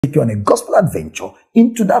take you on a gospel adventure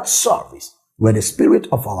into that service where the Spirit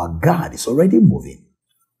of our God is already moving.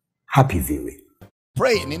 Happy viewing.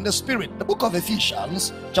 Praying in the Spirit. The book of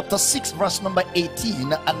Ephesians chapter 6 verse number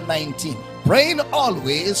 18 and 19. Praying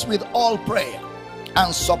always with all prayer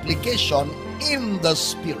and supplication in the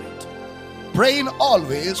Spirit. Praying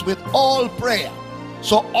always with all prayer.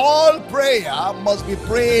 So all prayer must be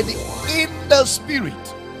prayed in the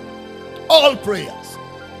Spirit. All prayers.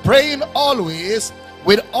 Praying always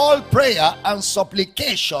with all prayer and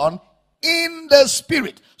supplication in the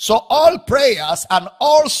Spirit. So all prayers and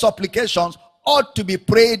all supplications ought to be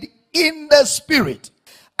prayed in the Spirit,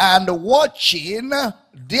 and watching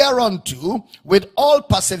thereunto with all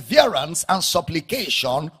perseverance and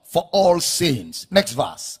supplication for all saints. Next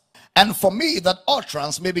verse. And for me that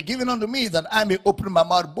utterance may be given unto me, that I may open my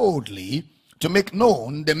mouth boldly to make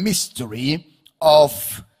known the mystery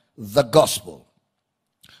of the gospel.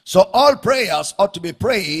 So all prayers ought to be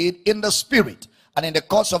prayed in the Spirit. And in the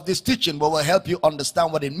course of this teaching, we will help you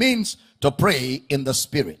understand what it means to pray in the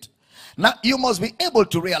Spirit. Now, you must be able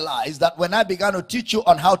to realize that when I began to teach you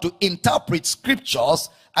on how to interpret scriptures,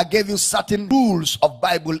 I gave you certain rules of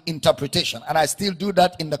Bible interpretation. And I still do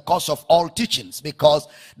that in the course of all teachings, because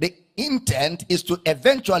the intent is to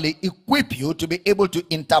eventually equip you to be able to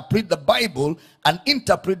interpret the Bible and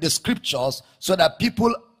interpret the scriptures so that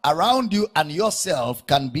people around you and yourself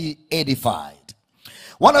can be edified.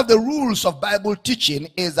 One of the rules of Bible teaching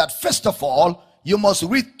is that first of all, you must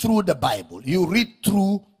read through the Bible. You read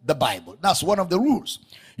through the Bible. That's one of the rules.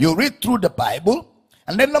 You read through the Bible.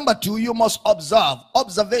 And then number two, you must observe.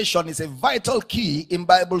 Observation is a vital key in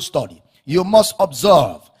Bible study. You must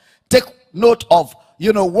observe. Take note of,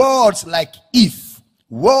 words like if,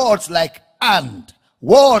 words like and,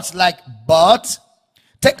 words like but.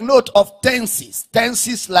 Take note of tenses.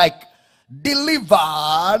 Tenses like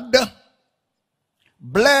delivered,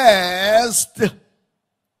 blessed,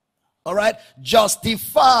 all right,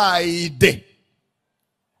 justified,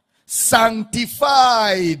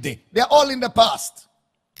 sanctified. They're all in the past.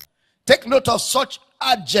 Take note of such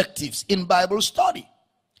adjectives in Bible study.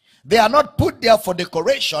 They are not put there for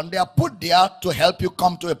decoration. They are put there to help you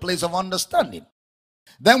come to a place of understanding.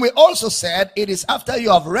 Then we also said it is after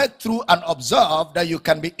you have read through and observed that you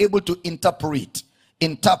can be able to interpret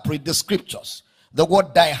the scriptures. The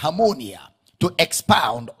word diharmonia, to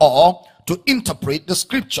expound or to interpret the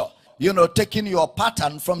scripture. Taking your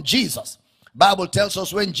pattern from Jesus. Bible tells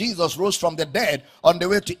us when Jesus rose from the dead, on the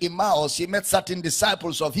way to Emmaus, he met certain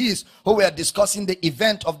disciples of his who were discussing the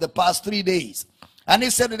event of the past 3 days. And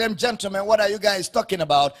he said to them, gentlemen, what are you guys talking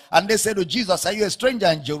about? And they said to Jesus, are you a stranger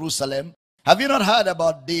in Jerusalem? Have you not heard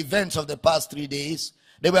about the events of the past 3 days?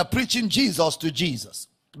 They were preaching Jesus to Jesus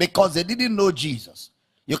because they didn't know Jesus.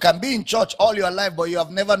 You can be in church all your life, but you have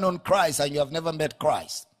never known Christ and you have never met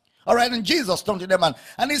Christ. All right, and Jesus turned to them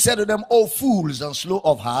and he said to them, O fools and slow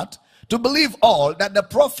of heart, to believe all that the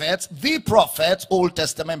prophets, Old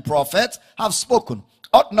Testament prophets, have spoken.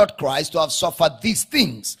 Ought not Christ to have suffered these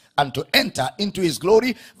things and to enter into his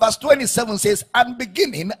glory? Verse 27 says, and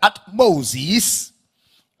beginning at Moses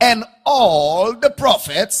and all the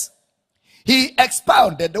prophets, he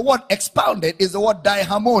expounded. The word expounded is the word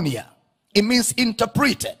diharmonia. It means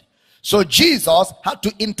interpreted. So Jesus had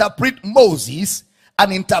to interpret Moses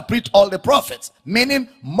and interpret all the prophets. Meaning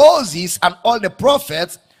Moses and all the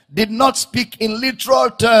prophets did not speak in literal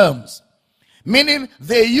terms. Meaning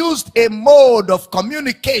they used a mode of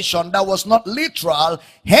communication that was not literal.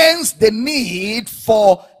 Hence the need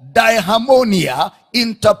for diharmonia,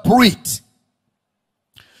 interpret.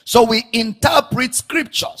 So we interpret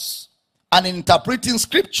scriptures, and in interpreting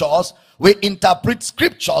scriptures, we interpret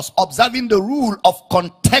scriptures observing the rule of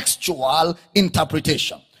contextual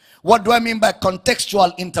interpretation. What do I mean by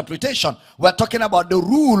contextual interpretation? We're talking about the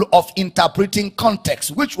rule of interpreting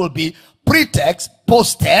context, which will be pretext,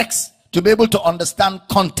 post-text, to be able to understand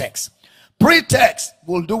context. Pretext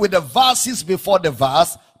will do with the verses before the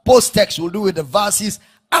verse. Post-text will do with the verses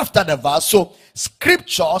after the verse. So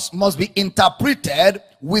scriptures must be interpreted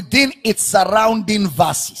within its surrounding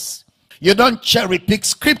verses. You don't cherry pick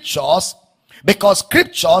scriptures, because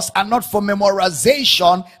scriptures are not for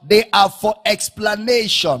memorization, they are for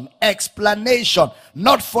explanation,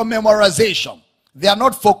 not for memorization. They are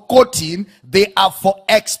not for quoting, they are for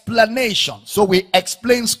explanation. So we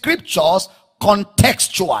explain scriptures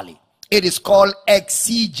contextually. It is called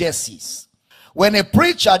exegesis. When a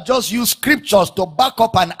preacher just uses scriptures to back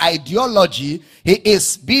up an ideology, he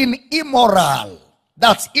is being immoral.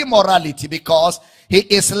 That's immorality, because he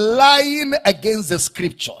is lying against the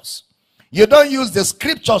scriptures. You don't use the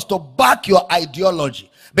scriptures to back your ideology,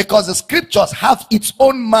 because the scriptures have its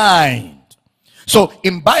own mind. So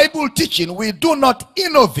in Bible teaching, we do not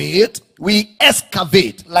innovate, we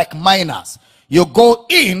excavate like miners. You go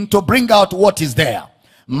in to bring out what is there.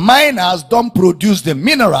 Miners don't produce the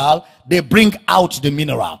mineral, they bring out the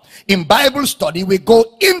mineral. In Bible study, we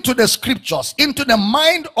go into the scriptures, into the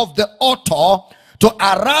mind of the author, to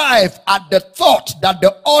arrive at the thought that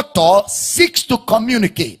the author seeks to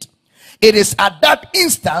communicate. It is at that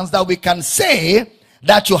instance that we can say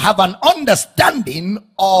that you have an understanding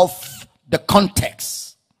of the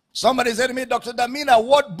context. Somebody said to me, Dr. Damina,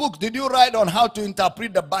 what book did you write on how to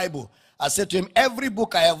interpret the Bible? I said to him, every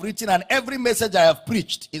book I have written and every message I have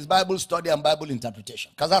preached is Bible study and Bible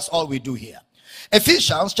interpretation, because that's all we do here.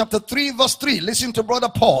 Ephesians chapter 3 verse 3. Listen to Brother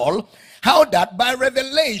Paul. How that by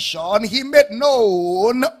revelation he made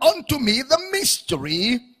known unto me the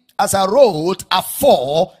mystery, as I wrote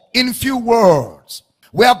afore in few words,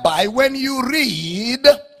 whereby when you read,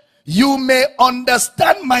 you may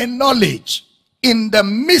understand my knowledge in the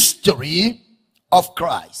mystery of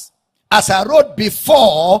Christ, as I wrote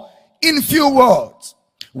before in few words.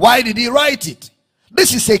 Why did he write it?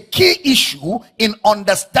 This is a key issue in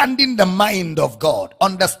understanding the mind of God.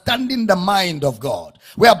 Understanding the mind of God.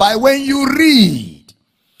 Whereby when you read,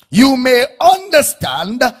 you may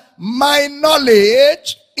understand my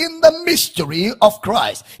knowledge in the mystery of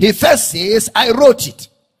Christ. He first says, I wrote it.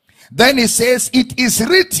 Then he says, it is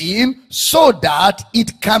written so that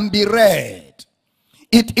it can be read.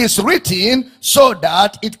 It is written so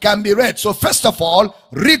that it can be read. So first of all,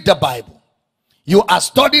 read the Bible. You are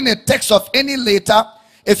studying a text of any letter.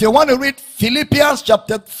 If you want to read Philippians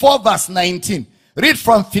chapter 4 verse 19, read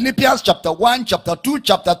from Philippians chapter 1, chapter 2,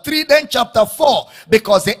 chapter 3, then chapter 4,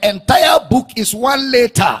 because the entire book is one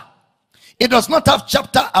letter. It does not have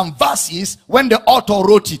chapter and verses when the author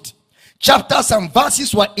wrote it. Chapters and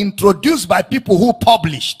verses were introduced by people who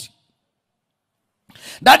published.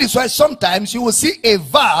 That is why sometimes you will see a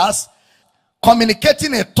verse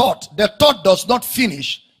communicating a thought. The thought does not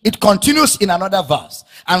finish. It continues in another verse.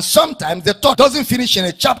 And sometimes the thought doesn't finish in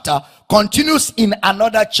a chapter, continues in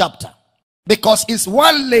another chapter. Because it's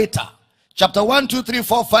one letter. Chapter 1, 2, 3,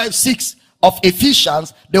 4, 5, 6 of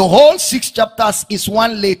Ephesians. The whole 6 chapters is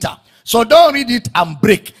one letter. So don't read it and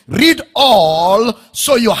break. Read all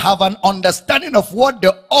so you have an understanding of what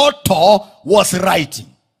the author was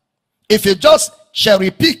writing. If you just cherry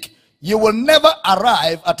pick, you will never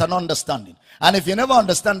arrive at an understanding. And if you never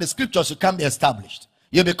understand the scriptures, you can't be established.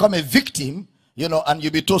 You become a victim, you know, and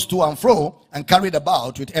you'll be tossed to and fro and carried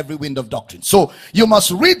about with every wind of doctrine. So you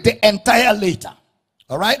must read the entire letter.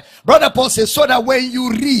 All right? Brother Paul says, so that when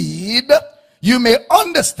you read, you may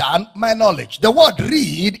understand my knowledge. The word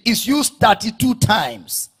read is used 32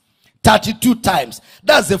 times. 32 times.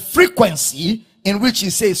 That's the frequency in which he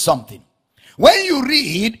says something. When you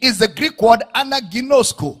read, is the Greek word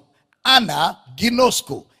anaginosko.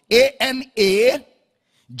 Anaginosko. A-N-A-G-I-N-O-S-K-O.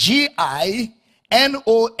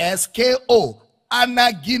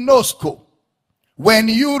 Anaginosko. When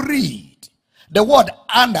you read, the word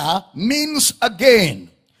ana means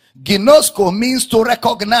again. Ginosko means to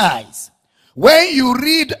recognize. When you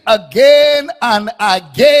read again and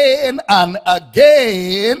again and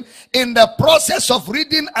again, in the process of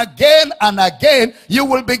reading again and again, you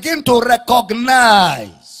will begin to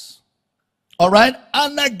recognize. All right?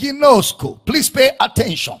 Anaginosko. Please pay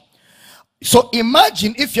attention. So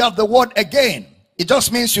imagine if you have the word again. It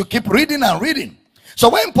just means you keep reading and reading. So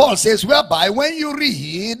when Paul says, whereby when you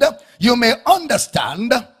read, you may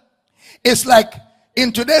understand. It's like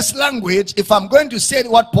in today's language, if I'm going to say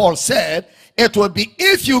what Paul said, it will be,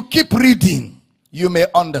 if you keep reading, you may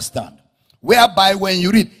understand. Whereby when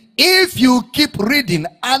you read, if you keep reading,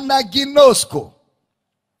 anaginosko.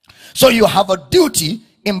 So you have a duty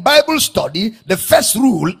in Bible study. The first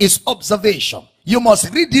rule is observation. You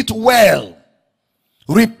must read it well.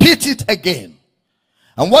 Repeat it again.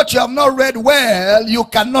 And what you have not read well, you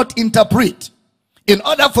cannot interpret. In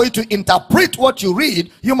order for you to interpret what you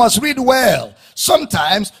read, you must read well.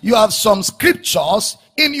 Sometimes you have some scriptures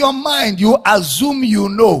in your mind, you assume you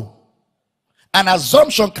know. An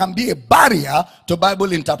assumption can be a barrier to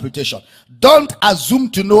Bible interpretation. Don't assume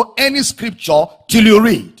to know any scripture till you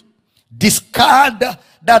read. Discard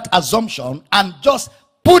that assumption and just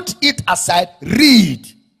put it aside. Read.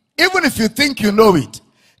 Even if you think you know it,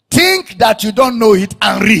 think that you don't know it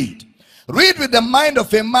and read. Read with the mind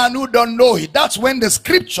of a man who don't know it. That's when the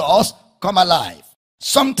scriptures come alive.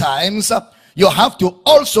 Sometimes you have to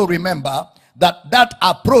also remember that that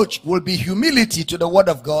approach will be humility to the word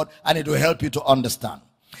of God, and it will help you to understand.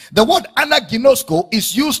 The word anaginosko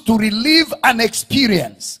is used to relieve an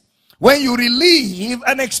experience. When you relieve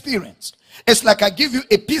an experience, It's like I give you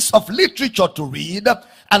a piece of literature to read,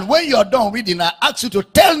 and when you're done reading, I ask you to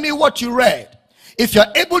tell me what you read. If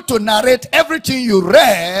you're able to narrate everything you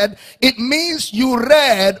read, it means you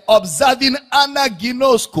read observing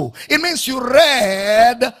anaginosko. It means you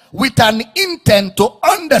read with an intent to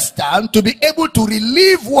understand, to be able to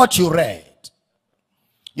relive what you read.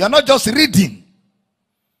 You're not just reading.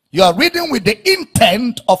 You are reading with the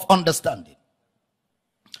intent of understanding.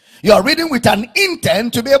 You are reading with an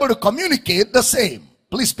intent to be able to communicate the same.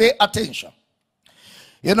 Please pay attention.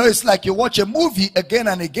 You know, it's like you watch a movie again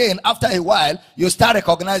and again. After a while, you start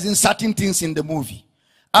recognizing certain things in the movie.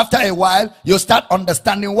 After a while, you start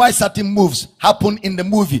understanding why certain moves happen in the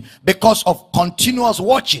movie because of continuous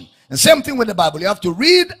watching. And same thing with the Bible. You have to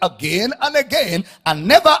read again and again and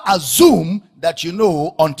never assume that you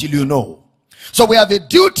know until you know. So we have a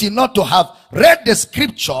duty not to have read the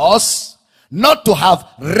scriptures, not to have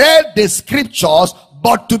read the scriptures,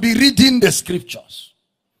 but to be reading the scriptures.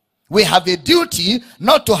 We have a duty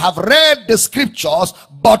not to have read the scriptures,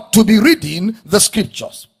 but to be reading the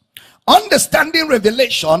scriptures. Understanding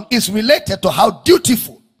revelation is related to how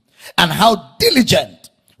dutiful and how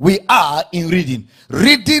diligent we are in reading.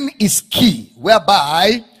 Reading is key,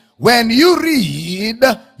 whereby when you read,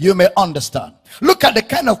 you may understand. Look at the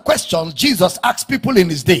kind of questions Jesus asked people in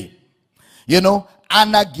his day. You know,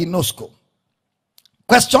 anaginosko.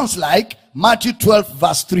 Questions like Matthew 12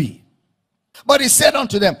 verse 3. But he said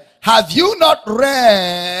unto them, have you not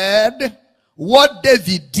read what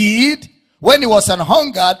David did when he was an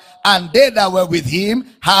hungered and they that were with him?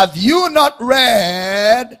 Have you not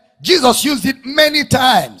read? Jesus used it many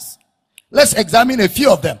times. Let's examine a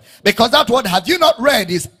few of them, because that word have you not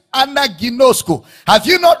read is anaginosko. Have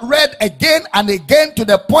you not read again and again to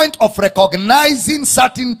the point of recognizing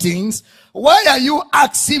certain things? Why are you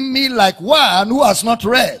asking me like one who has not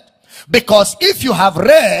read? Because if you have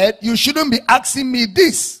read, you shouldn't be asking me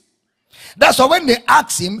this. That's why when they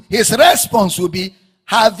ask him, his response will be,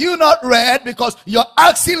 have you not read? Because you're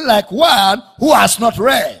asking like one who has not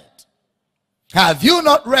read. Have you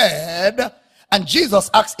not read? And Jesus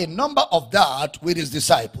asked a number of that with his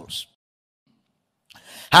disciples.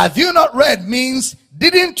 Have you not read means,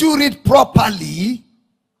 didn't you read properly?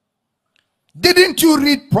 Didn't you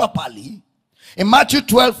read properly? In Matthew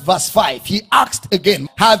 12 verse 5, he asked again,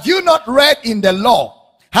 have you not read in the law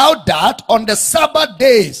how that on the Sabbath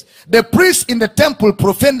days the priests in the temple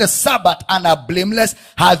profane the Sabbath and are blameless?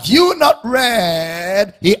 Have you not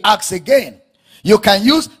read? He asks again. You can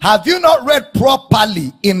use, have you not read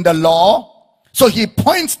properly in the law? So he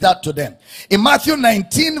points that to them. In Matthew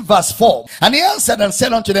 19 verse 4, and he answered and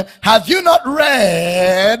said unto them, have you not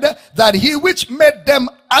read that he which made them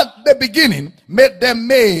at the beginning made them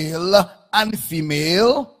male and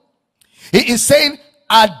female? He is saying,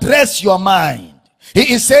 address your mind.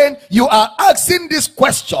 He is saying, you are asking this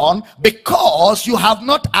question because you have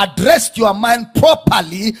not addressed your mind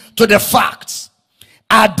properly to the facts.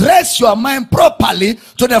 Address your mind properly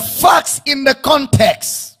to the facts in the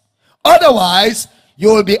context. Otherwise,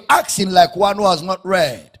 you will be acting like one who has not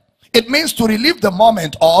read. It means to relive the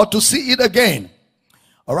moment or to see it again.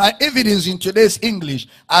 All right, if it is in today's English,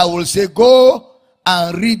 I will say, go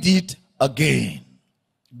and read it again.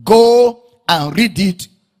 Go and read it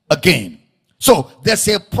again. So there's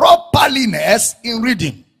a properliness in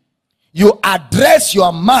reading. You address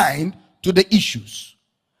your mind to the issues.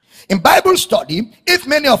 In Bible study, if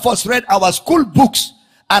many of us read our school books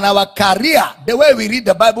and our career, the way we read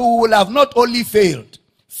the Bible, we will have not only failed.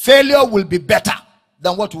 Failure will be better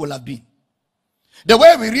than what will have been. The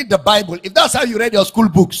way we read the Bible, if that's how you read your school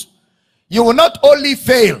books, you will not only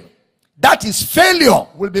fail. That is, failure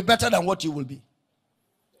will be better than what you will be.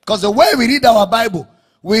 Because the way we read our Bible,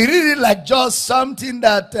 we read it like just something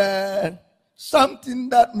that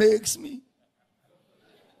makes me.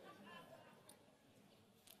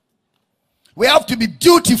 We have to be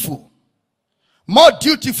dutiful. More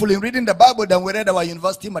dutiful in reading the Bible than we read our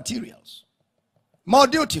university materials. More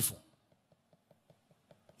dutiful.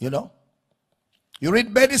 You know? You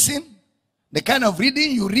read medicine, the kind of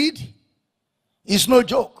reading you read is no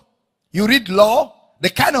joke. You read law, the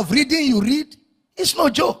kind of reading you read is no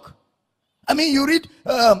joke. I mean, you read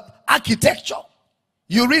architecture,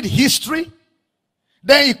 you read history,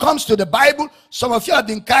 then it comes to the Bible. Some of you have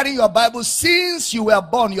been carrying your Bible since you were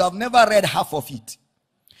born. You have never read half of it.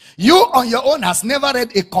 You on your own has never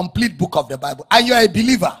read a complete book of the Bible, and you are a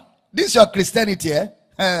believer. This is your Christianity,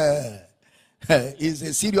 is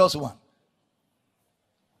a serious one.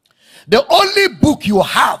 The only book you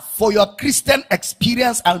have for your Christian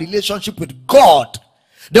experience and relationship with God,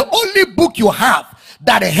 the only book you have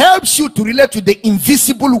that helps you to relate to the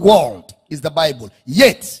invisible world is the Bible.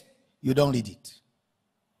 Yet, you don't read it.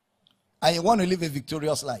 And you want to live a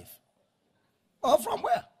victorious life. Or from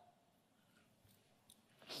where?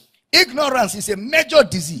 Ignorance is a major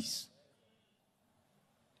disease.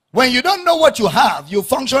 When you don't know what you have, you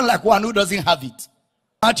function like one who doesn't have it.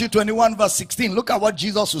 Matthew 21 verse 16. Look at what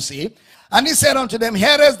Jesus will say. And he said unto them,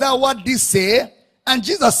 hearest thou what these say? And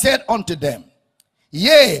Jesus said unto them,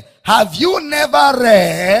 yea, have you never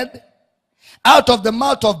read, out of the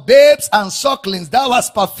mouth of babes and sucklings thou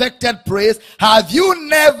hast perfected praise? Have you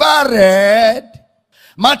never read?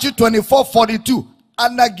 Matthew 24:42.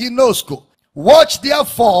 Anaginosko. Watch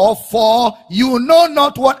therefore, for you know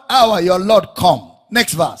not what hour your Lord come.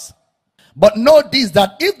 Next verse. But know this,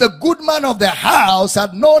 that if the good man of the house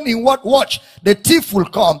had known in what watch the thief will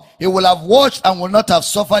come, he will have watched and will not have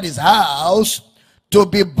suffered his house to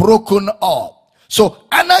be broken up. So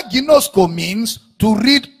anaginosko means to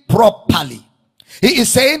read properly. He is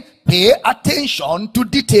saying pay attention to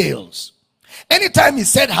details. Anytime he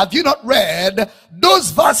said, have you not read,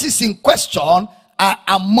 those verses in question are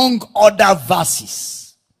among other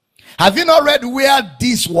verses. Have you not read where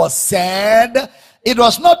this was said? It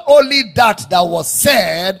was not only that was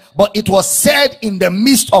said, but it was said in the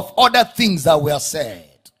midst of other things that were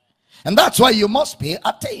said. And that's why you must pay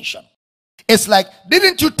attention. It's like,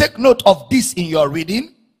 didn't you take note of this in your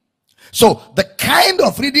reading? So the kind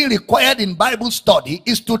of reading required in Bible study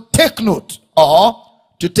is to take note or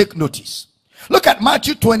to take notice. Look at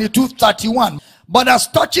Matthew 22:31. But as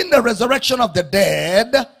touching the resurrection of the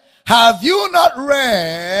dead, have you not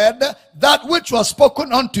read that which was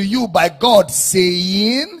spoken unto you by God,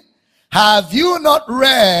 saying, have you not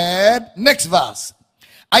read? Next verse.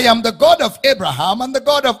 I am the God of Abraham and the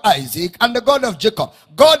God of Isaac and the God of Jacob.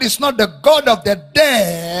 God is not the God of the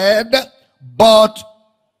dead, but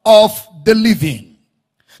of the living.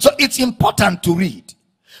 So it's important to read.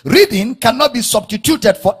 Reading cannot be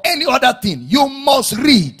substituted for any other thing. You must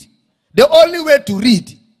read. The only way to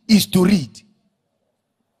read is to read.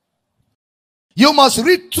 You must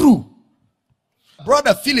read through.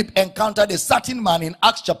 Brother Philip encountered a certain man in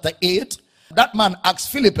Acts chapter 8. That man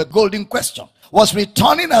asked Philip a golden question. Was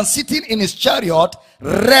returning and sitting in his chariot,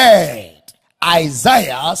 read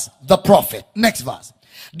Isaiah the prophet. Next verse.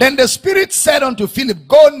 Then the Spirit said unto Philip,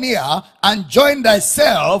 go near and join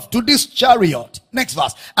thyself to this chariot. Next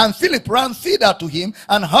verse. And Philip ran thither to him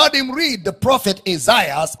and heard him read the prophet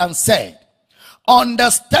Isaiah and said,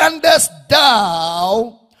 understandest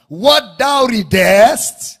thou what thou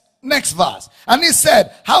readest? Next verse. And he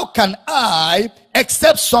said, how can I,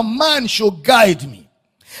 except some man should guide me?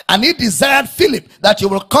 And he desired Philip that he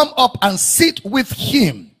will come up and sit with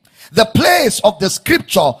him. The place of the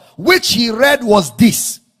scripture which he read was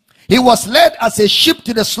this: he was led as a sheep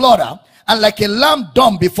to the slaughter, and like a lamb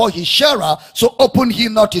dumb before his shearer, so opened he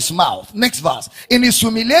not his mouth. Next verse. In his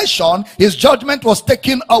humiliation, his judgment was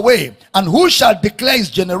taken away. And who shall declare his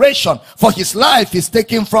generation? For his life is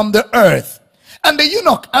taken from the earth. And the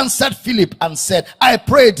eunuch answered Philip and said, I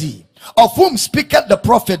pray thee, of whom speaketh the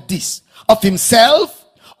prophet this? Of himself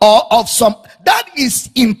or of some? That is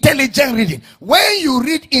intelligent reading. When you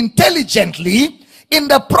read intelligently, in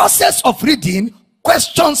the process of reading,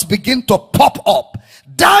 questions begin to pop up.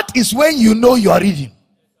 That is when you know you are reading.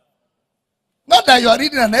 Not that you are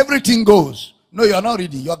reading and everything goes. No, you are not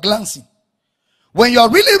reading. You are glancing. When you are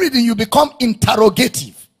really reading, you become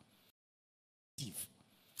interrogative.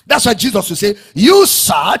 That's why Jesus will say, you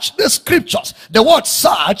search the scriptures. The word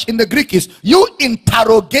search in the Greek is you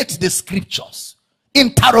interrogate the scriptures.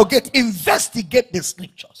 Interrogate, investigate the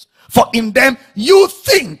scriptures. For in them you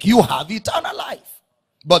think you have eternal life.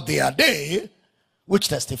 But they are they which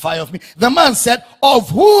testify of me. The man said, of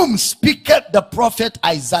whom speaketh the prophet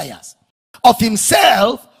Isaiah? Of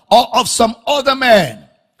himself or of some other man?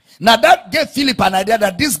 Now that gave Philip an idea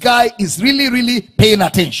that this guy is really paying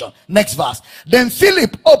attention. Next verse. Then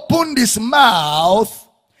Philip opened his mouth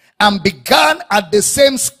and began at the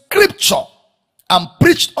same scripture and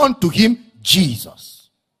preached unto him Jesus.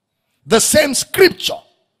 The same scripture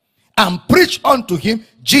and preached unto him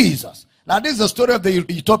Jesus. Now this is the story of the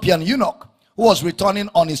Ethiopian eunuch who was returning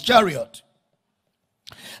on his chariot.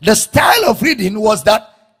 The style of reading was that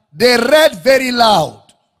they read very loud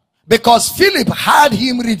because Philip had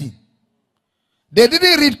him reading. They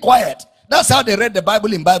didn't read quiet. That's how they read the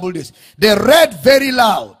Bible in Bible days. They read very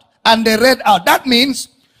loud and they read out. That means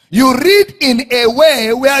you read in a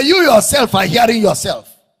way where you yourself are hearing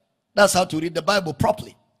yourself. That's how to read the Bible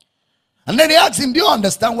properly. And then he asked him, do you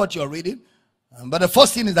understand what you're reading? But the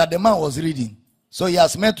first thing is that the man was reading. So he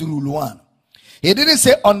has met rule 1. He didn't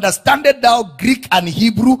say, understandest thou Greek and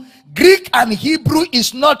Hebrew? Greek and Hebrew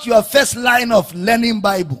is not your first line of learning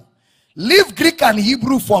Bible. Leave Greek and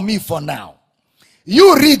Hebrew for me for now.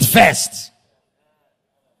 You read first.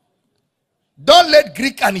 Don't let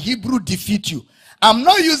Greek and Hebrew defeat you. I'm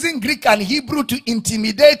not using Greek and Hebrew to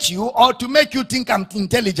intimidate you or to make you think I'm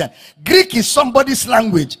intelligent. Greek is somebody's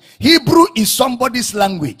language. Hebrew is somebody's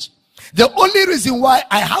language. The only reason why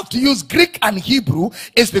I have to use Greek and Hebrew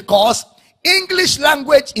is because English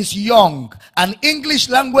language is young and English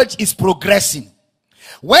language is progressing.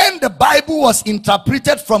 When the Bible was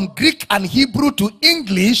interpreted from Greek and Hebrew to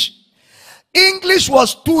English, English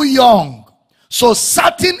was too young. So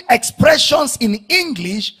certain expressions in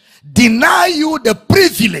English deny you the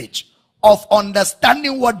privilege of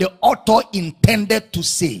understanding what the author intended to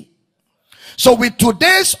say. So with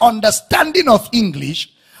today's understanding of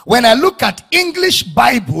English, when I look at English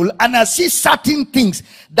Bible and I see certain things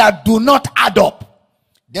that do not add up,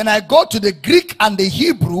 then I go to the Greek and the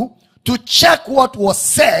Hebrew to check what was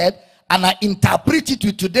said, and I interpret it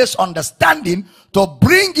with today's understanding to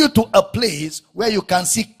bring you to a place where you can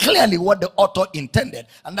see clearly what the author intended.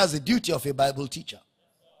 And that's the duty of a Bible teacher.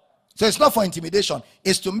 So it's not for intimidation.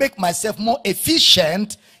 It's to make myself more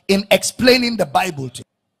efficient in explaining the Bible to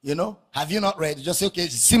you. You know, have you not read? Just say, okay,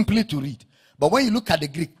 it's simply to read. But when you look at the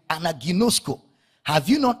Greek, anaginosko, have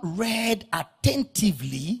you not read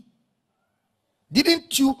attentively?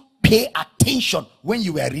 Didn't you pay attention when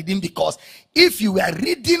you were reading? Because if you were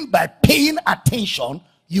reading by paying attention,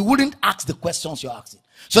 you wouldn't ask the questions you're asking.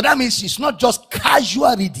 So that means it's not just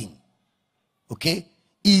casual reading. Okay?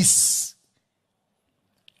 It's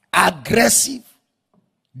aggressive,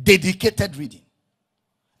 dedicated reading.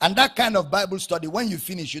 And that kind of Bible study, when you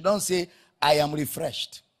finish, you don't say, I am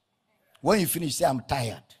refreshed. When you finish, say, I'm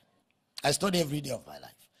tired. I study every day of my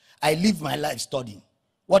life. I live my life studying.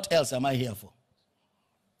 What else am I here for?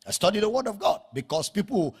 I study the word of God because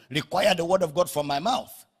people require the word of God from my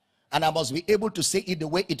mouth. And I must be able to say it the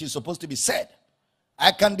way it is supposed to be said.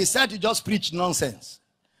 I can decide to just preach nonsense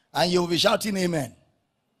and you will be shouting amen.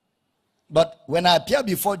 But when I appear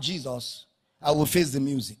before Jesus, I will face the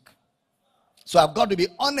music. So I've got to be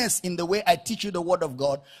honest in the way I teach you the word of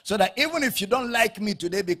God, so that even if you don't like me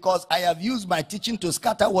today because I have used my teaching to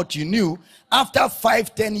scatter what you knew, after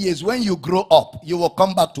 5-10 years, when you grow up, you will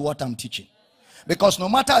come back to what I'm teaching. Because no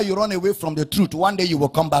matter how you run away from the truth, one day you will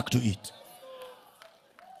come back to it.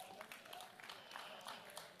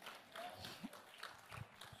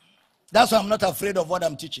 That's why I'm not afraid of what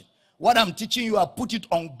I'm teaching. What I'm teaching you, I put it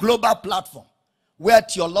on global platform where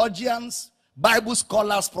theologians, Bible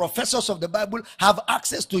scholars, professors of the Bible have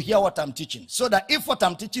access to hear what I'm teaching. So that if what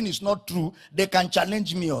I'm teaching is not true, they can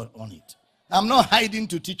challenge me on it. I'm not hiding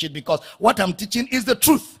to teach it because what I'm teaching is the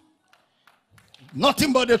truth.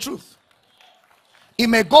 Nothing but the truth. It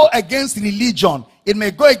may go against religion. It may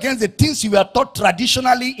go against the things you were taught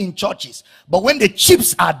traditionally in churches. But when the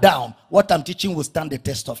chips are down, what I'm teaching will stand the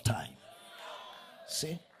test of time.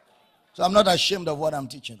 See? So I'm not ashamed of what I'm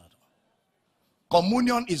teaching.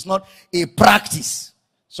 Communion is not a practice.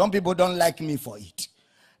 Some people don't like me for it.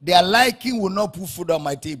 Their liking will not put food on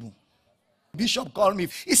my table. Bishop called me.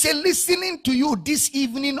 He said, listening to you this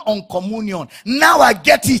evening on communion. Now I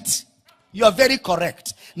get it. You are very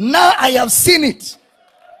correct. Now I have seen it.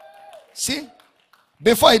 See?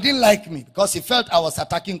 Before he didn't like me because he felt I was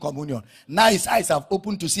attacking communion. Now his eyes have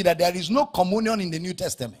opened to see that there is no communion in the New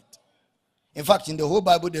Testament. In fact, in the whole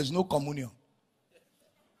Bible, there's no communion.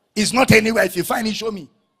 It's not anywhere. If you find it, show me.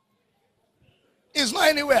 It's not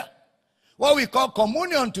anywhere. What we call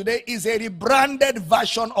communion today is a rebranded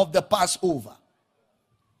version of the Passover.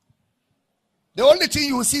 The only thing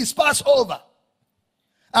you will see is Passover.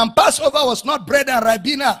 And Passover was not bread and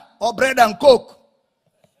Ribena or bread and Coke.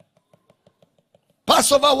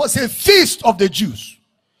 Passover was a feast of the Jews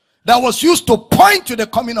that was used to point to the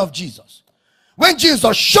coming of Jesus. When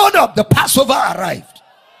Jesus showed up, the Passover arrived.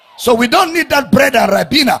 So we don't need that bread and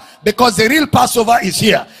Ribena because the real Passover is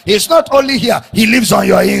here. He's not only here, he lives on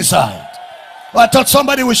your inside. Well, I thought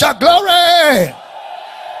somebody would shout, glory!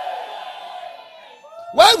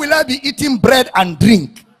 Why will I be eating bread and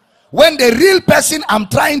drink when the real person I'm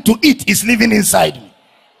trying to eat is living inside me?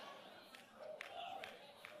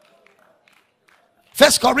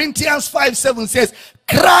 1 Corinthians 5:7 says,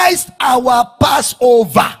 Christ our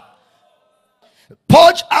Passover.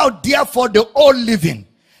 Purge out therefore the old living,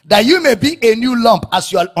 that you may be a new lump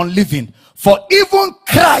as you are unleavened. For even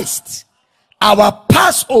Christ, our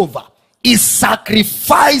Passover, is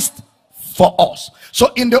sacrificed for us.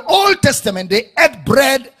 So in the Old Testament, they ate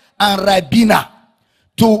bread and Ribena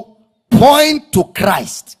to point to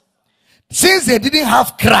Christ. Since they didn't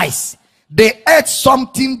have Christ, they ate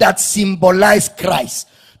something that symbolized Christ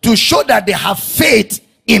to show that they have faith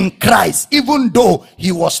in Christ, even though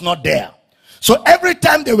he was not there. So every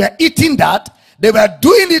time they were eating that, they were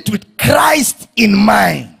doing it with Christ in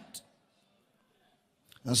mind.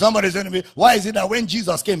 And somebody said to me, why is it that when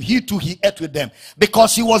Jesus came, he too, he ate with them?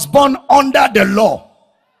 Because he was born under the law.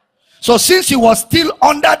 So since he was still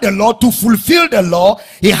under the law, to fulfill the law,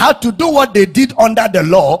 he had to do what they did under the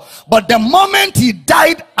law. But the moment he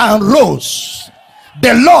died and rose,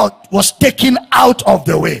 the law was taken out of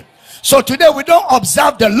the way. So today we don't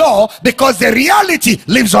observe the law because the reality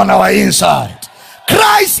lives on our inside.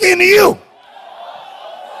 Christ in you.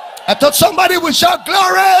 I thought somebody would shout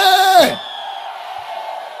glory.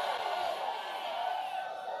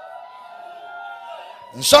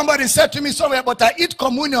 And somebody said to me somewhere, but I eat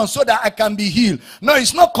communion so that I can be healed. No,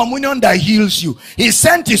 it's not communion that heals you. He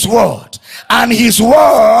sent his word, and his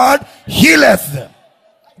word healeth them.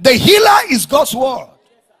 The healer is God's word.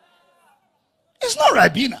 It's not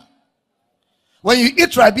Ribena. When you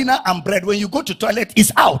eat Ribena and bread, when you go to toilet,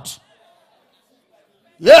 it's out.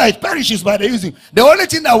 Yeah, it perishes by the using. The only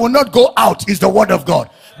thing that will not go out is the word of God,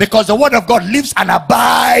 because the word of God lives and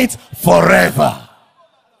abides forever.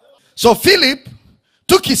 So Philip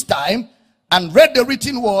took his time and read the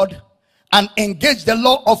written word and engaged the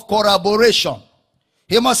law of corroboration.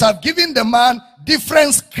 He must have given the man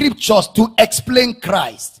different scriptures to explain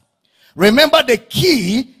Christ. Remember, the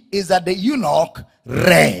key is that the eunuch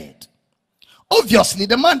read. Obviously,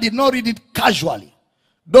 the man did not read it casually.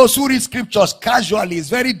 Those who read scriptures casually, is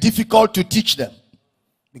very difficult to teach them,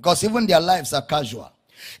 because even their lives are casual.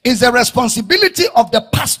 It's the responsibility of the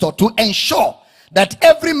pastor to ensure that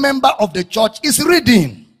every member of the church is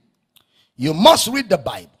reading. You must read the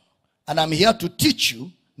Bible, and I'm here to teach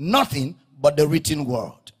you nothing but the written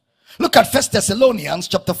word. Look at 1 Thessalonians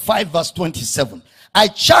chapter 5 verse 27. I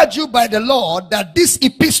charge you by the Lord that this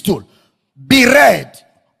epistle be read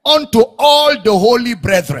unto all the holy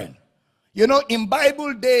brethren. You know, in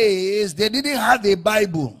Bible days, they didn't have a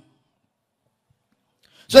Bible.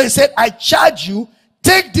 So he said, I charge you,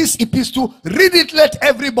 take this epistle, read it, let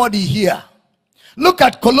everybody hear. Look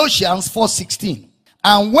at Colossians 4:16.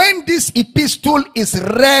 And when this epistle is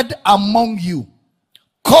read among you,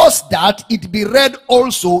 cause that it be read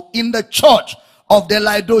also in the church of the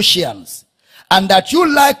Laodiceans, and that you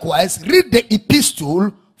likewise read the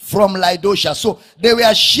epistle from Laodicea. So they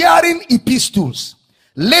were sharing epistles.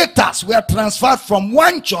 Letters were transferred from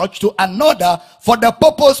one church to another for the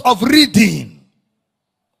purpose of reading.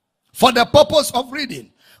 For the purpose of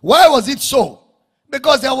reading. Why was it so?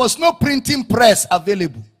 Because there was no printing press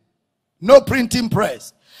available. No printing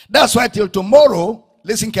press. That's why till tomorrow,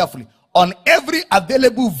 listen carefully, on every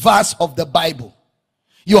available verse of the Bible,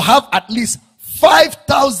 you have at least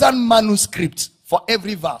 5,000 manuscripts for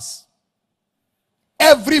every verse.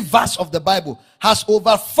 Every verse of the Bible has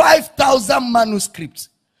over 5,000 manuscripts,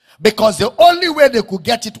 because the only way they could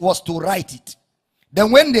get it was to write it.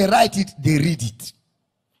 Then when they write it, they read it.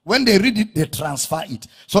 When they read it, they transfer it.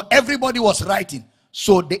 So everybody was writing.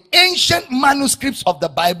 So the ancient manuscripts of the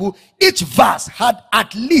Bible, each verse had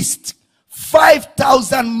at least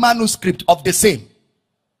 5,000 manuscripts of the same.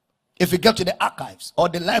 If you get to the archives or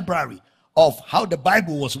the library of how the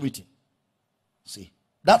Bible was written. See,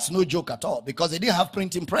 that's no joke at all, because they didn't have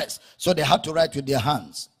printing press. So they had to write with their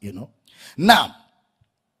hands, you know. Now,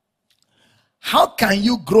 how can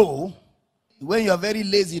you grow when you're very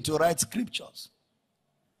lazy to write scriptures?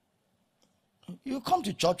 You come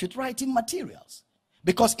to church with writing materials,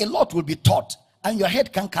 because a lot will be taught and your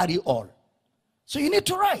head can't carry all. So you need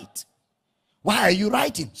to write. Why are you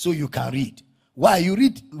writing? So you can read. Why are you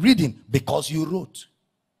reading? Because you wrote.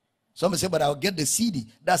 Somebody say, but I'll get the CD.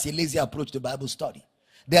 That's a lazy approach to Bible study.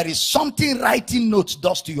 There is something writing notes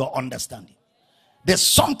does to your understanding. There's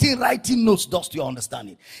something writing notes does to your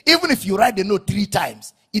understanding. Even if you write the note 3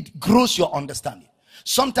 times, it grows your understanding.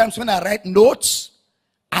 Sometimes when I write notes,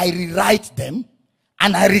 I rewrite them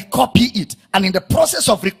and I recopy it. And in the process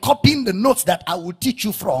of recopying the notes that I will teach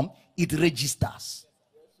you from, it registers.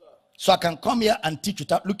 So I can come here and teach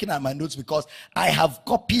without looking at my notes, because I have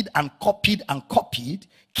copied and copied and copied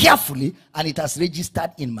carefully, and it has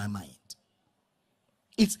registered in my mind.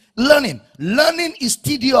 It's learning. Learning is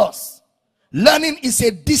tedious. Learning is a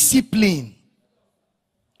discipline.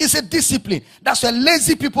 It's a discipline. That's why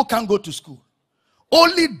lazy people can't go to school.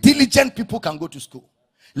 Only diligent people can go to school.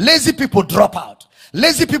 Lazy people drop out.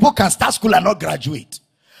 Lazy people can start school and not graduate.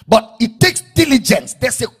 But it takes diligence.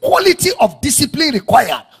 There's a quality of discipline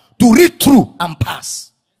required to read through and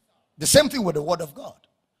pass. The same thing with the word of God.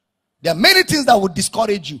 There are many things that would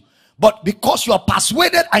discourage you, but because you are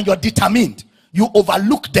persuaded and you're determined, you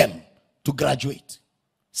overlook them to graduate.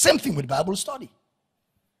 Same thing with Bible study.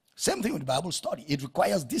 Same thing with Bible study. It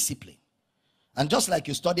requires discipline. And just like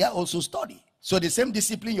you study, I also study. So the same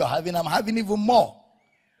discipline you're having, I'm having even more.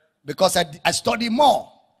 Because I study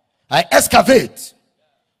more. I excavate.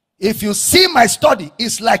 If you see my study,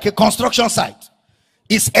 it's like a construction site.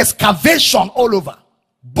 It's excavation all over.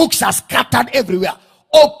 Books are scattered everywhere,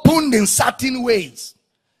 opened in certain ways.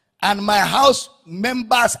 And my house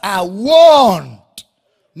members are warned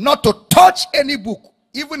not to touch any book.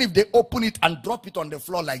 Even if they open it and drop it on the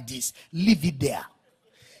floor like this, leave it there.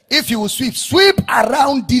 If you will sweep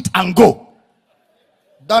around it and go.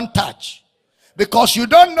 Don't touch. Because you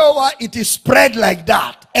don't know why it is spread like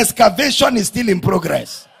that. Excavation is still in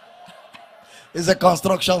progress. It's a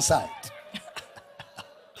construction site.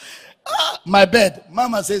 My bed.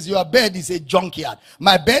 Mama says your bed is a junkyard.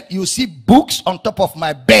 My bed, you see books on top of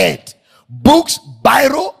my bed. Books,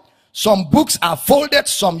 biro. Some books are folded.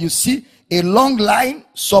 Some you see a long line.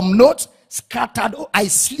 Some notes scattered. Oh, I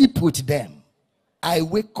sleep with them. I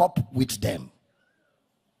wake up with them.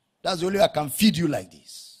 That's the only way I can feed you like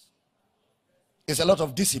this. It's a lot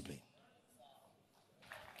of discipline.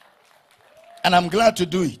 And I'm glad to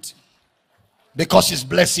do it. Because it's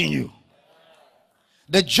blessing you.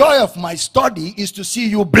 The joy of my study is to see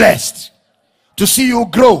you blessed. To see you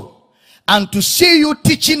grow. And to see you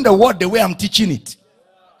teaching the word the way I'm teaching it.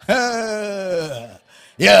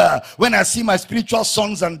 Yeah. When I see my spiritual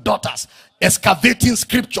sons and daughters excavating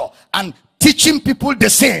scripture and teaching people the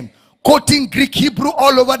same, quoting Greek, Hebrew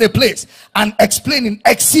all over the place, and explaining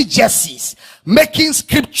exegesis, making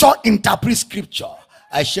scripture interpret scripture,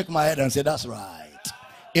 I shake my head and say, that's right.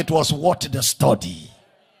 It was worth the study.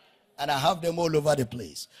 And I have them all over the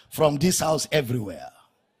place, from this house everywhere.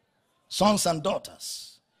 Sons and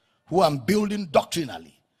daughters who I'm building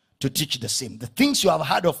doctrinally to teach the same. The things you have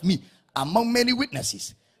heard of me among many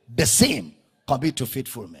witnesses, the same commit to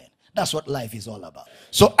faithful men. That's what life is all about.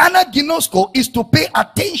 So anaginosko is to pay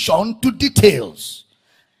attention to details.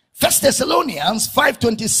 1 Thessalonians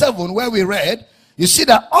 5:27, where we read, you see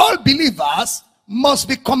that all believers must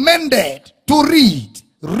be commended to read.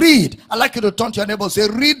 Read. I'd like you to turn to your neighbor and say,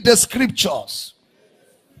 read the scriptures.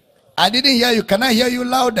 I didn't hear you. Can I hear you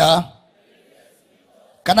louder?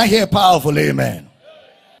 Can I hear a powerful amen?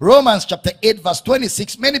 Romans chapter 8 verse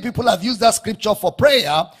 26. Many people have used that scripture for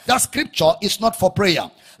prayer. That scripture is not for prayer.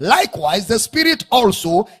 Likewise, the Spirit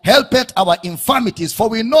also helpeth our infirmities, for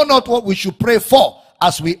we know not what we should pray for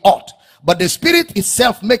as we ought. But the Spirit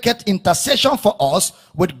itself maketh intercession for us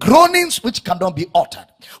with groanings which cannot be uttered.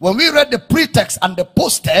 When we read the pretext and the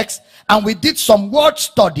post-text, and we did some word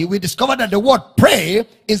study, we discovered that the word pray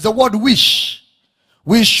is the word wish.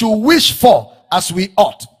 We should wish for as we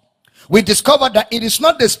ought. We discovered that it is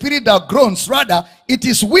not the Spirit that groans, rather it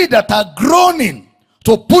is we that are groaning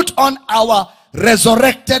to put on our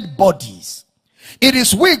resurrected bodies. It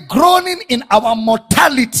is we groaning in our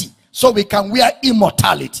mortality so we can wear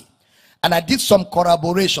immortality. And I did some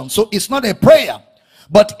corroboration. So it's not a prayer,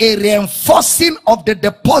 but a reinforcing of the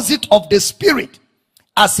deposit of the Spirit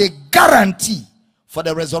as a guarantee for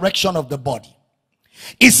the resurrection of the body.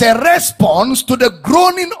 It's a response to the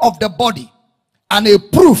groaning of the body and a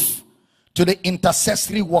proof to the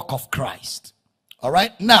intercessory work of Christ. All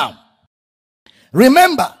right. Now,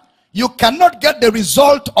 remember, you cannot get the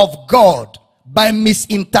result of God by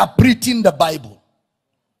misinterpreting the Bible.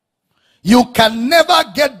 You can never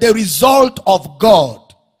get the result of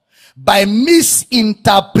God by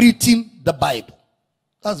misinterpreting the Bible.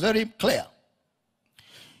 That's very clear.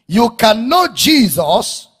 You can know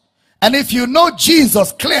Jesus, and if you know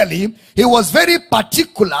Jesus clearly, he was very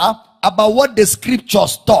particular about what the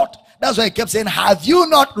scriptures taught. That's why he kept saying, have you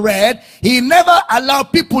not read? He never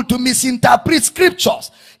allowed people to misinterpret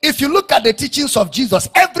scriptures. If you look at the teachings of Jesus,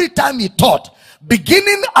 every time he taught,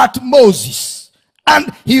 beginning at Moses,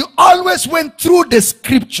 and he always went through the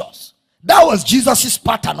scriptures. That was Jesus'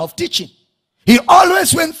 pattern of teaching. He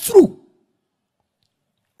always went through.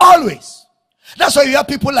 Always. That's why you hear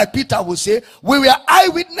people like Peter will say, we were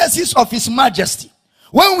eyewitnesses of his majesty.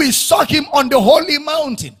 When we saw him on the holy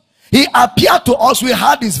mountain, he appeared to us, we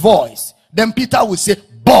heard his voice. Then Peter will say,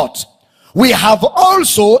 but we have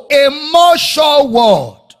also a more sure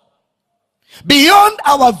word. Beyond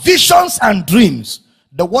our visions and dreams,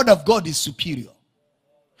 the word of God is superior.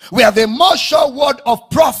 We have a more sure word of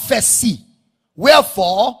prophecy.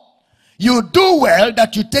 Wherefore, you do well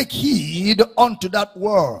that you take heed unto that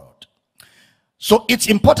word. So it's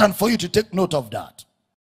important for you to take note of that.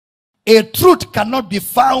 A truth cannot be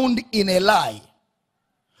found in a lie.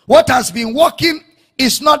 What has been working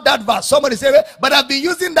It's not that verse. Somebody say, but I've been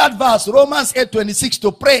using that verse, Romans 8:26,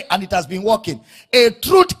 to pray and it has been working. A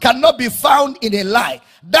truth cannot be found in a lie.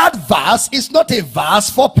 That verse is not a verse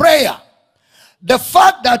for prayer. The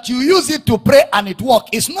fact that you use it to pray and it works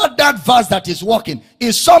is not that verse that is working.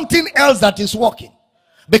 It's something else that is working.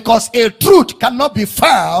 Because a truth cannot be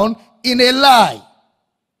found in a lie.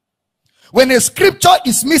 When a scripture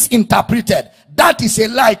is misinterpreted, that is a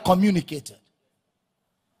lie communicated.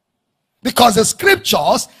 Because the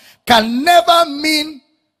scriptures can never mean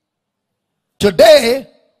today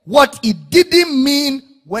what it didn't mean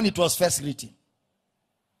when it was first written.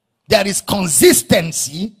 There is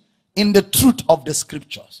consistency in the truth of the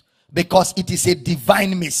scriptures because it is a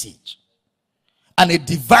divine message. And a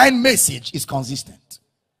divine message is consistent.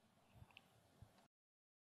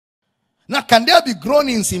 Now, can there be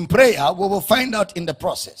groanings in prayer? We will find out in the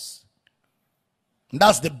process.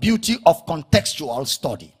 That's the beauty of contextual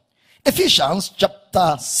study. Ephesians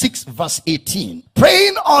chapter 6 verse 18.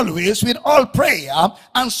 Praying always with all prayer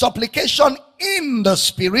and supplication in the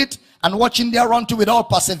spirit, and watching thereunto with all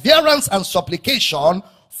perseverance and supplication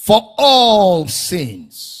for all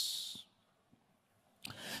saints.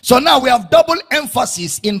 So now we have double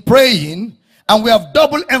emphasis in praying, and we have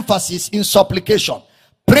double emphasis in supplication.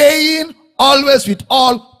 Praying always with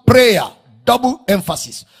all prayer, double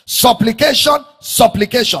emphasis. Supplication,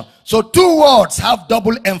 supplication. So two words have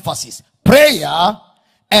double emphasis: prayer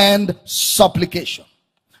and supplication.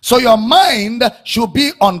 So your mind should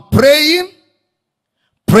be on praying,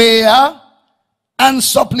 prayer, and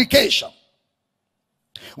supplication.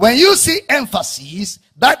 When you see emphasis,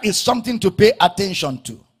 that is something to pay attention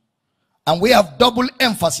to. And we have double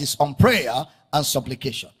emphasis on prayer and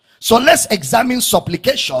supplication. So let's examine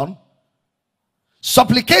supplication.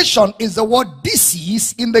 Supplication is the word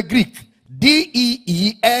deesis in the Greek.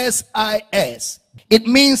 D-E-E-S-I-S. It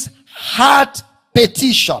means heart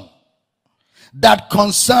petition that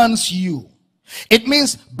concerns you. It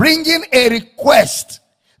means bringing a request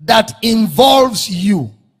that involves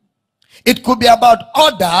you. It could be about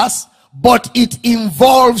others, but it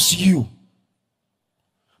involves you.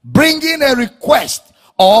 Bringing a request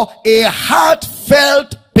or a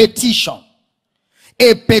heartfelt petition.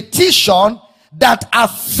 A petition that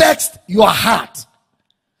affects your heart.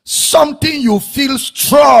 Something you feel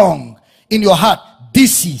strong in your heart.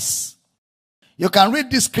 This is. You can read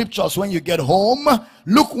these scriptures when you get home.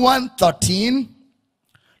 Luke 1:13,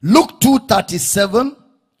 Luke 2:37,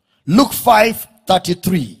 Luke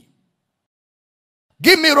 5:33.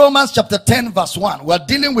 Give me Romans chapter 10 verse 1. We're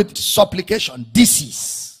dealing with supplication. This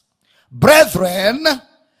is. Brethren,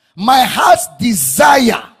 my heart's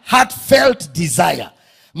desire, heartfelt desire,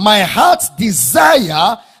 my heart's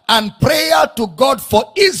desire and prayer to God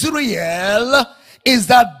for Israel is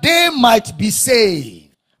that they might be saved.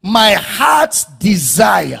 My heart's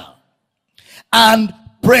desire and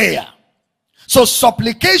prayer. So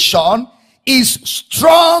supplication is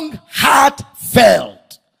strong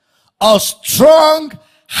heartfelt. A strong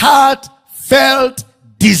heartfelt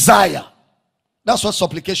desire. That's what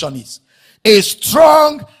supplication is. A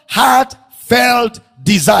strong heartfelt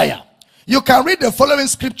desire. You can read the following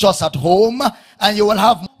scriptures at home and you will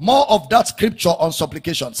have more of that scripture on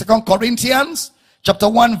supplication. 2 Corinthians chapter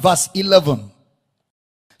 1 verse 11.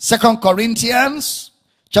 2 Corinthians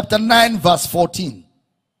chapter 9 verse 14.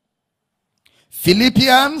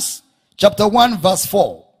 Philippians chapter 1 verse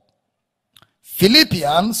 4.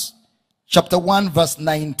 Philippians chapter 1 verse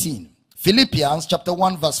 19. Philippians chapter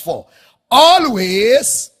 1 verse 4.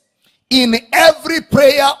 Always in every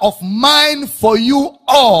prayer of mine for you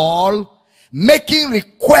all, making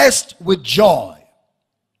request with joy.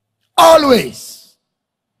 Always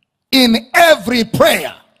in every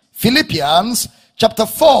prayer. Philippians chapter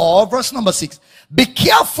 4 verse number 6. Be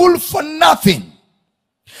careful for nothing,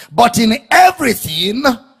 but in everything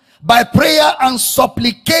by prayer and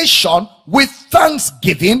supplication with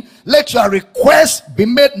thanksgiving let your requests be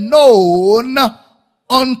made known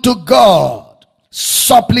unto God.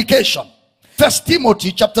 Supplication. 1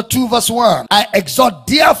 Timothy chapter 2 verse 1. I exhort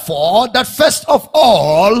therefore that first of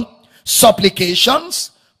all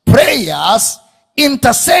supplications, prayers,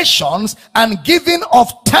 intercessions, and giving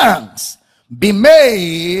of thanks be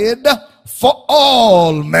made for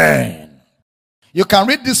all men. You can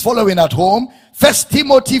read this following at home. 1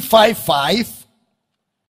 Timothy 5:5,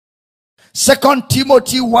 2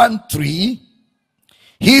 Timothy 1:3,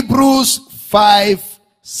 Hebrews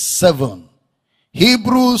 5:7.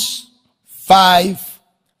 Hebrews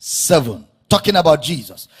 5:7. Talking about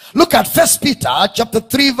Jesus. Look at 1 Peter chapter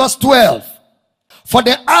 3 verse 12. For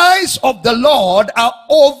the eyes of the Lord are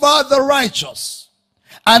over the righteous,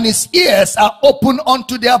 and his ears are open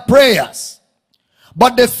unto their prayers.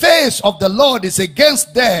 but the face of the Lord is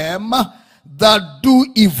against them that do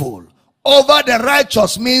evil. Over the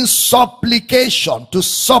righteous means supplication, to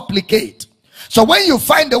supplicate. So when you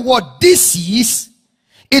find the word disease,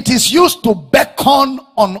 it is used to beckon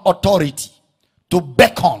on authority. To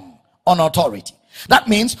beckon on authority. That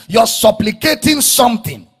means you're supplicating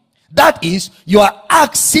something. That is, you are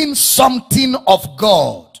asking something of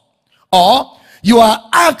God. Or you are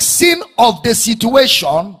asking of the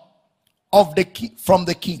situation of from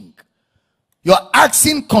the king. You are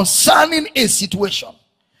asking concerning a situation.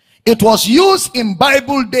 It was used in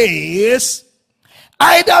Bible days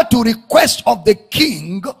either to request of the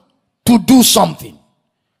king to do something.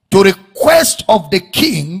 To request of the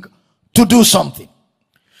king to do something.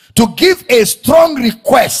 To give a strong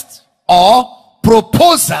request or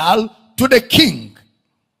proposal to the king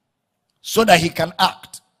so that he can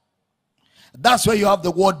act. That's where you have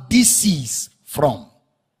the word disease from.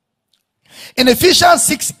 In Ephesians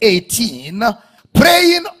 6:18,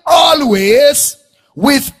 praying always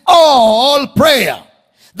with all prayer.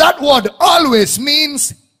 That word always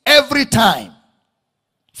means every time.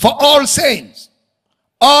 For all saints,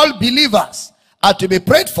 all believers are to be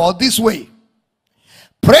prayed for this way.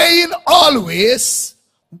 Praying always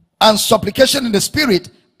and supplication in the spirit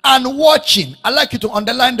and watching. I like you to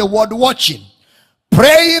underline the word watching.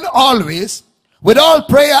 Praying always with all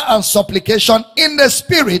prayer and supplication in the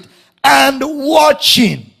spirit and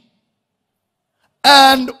watching.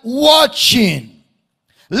 And watching.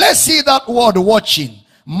 Let's see that word watching.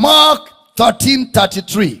 Mark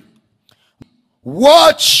 13:33.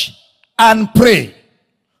 Watch and pray,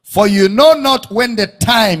 for you know not when the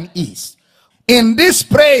time is. In this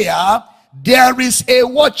prayer, there is a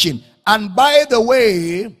watching. And by the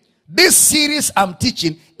way, this series I'm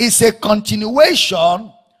teaching is a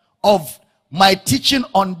continuation of my teaching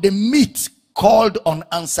on the myth called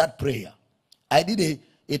unanswered prayer. I did a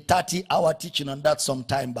 30-hour teaching on that some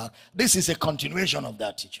time back. This is a continuation of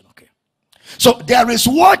that teaching. Okay. So there is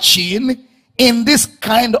watching in this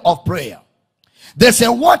kind of prayer. There's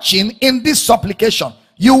a watching in this supplication.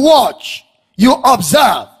 You watch, you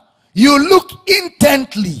observe, you look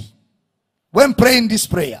intently when praying this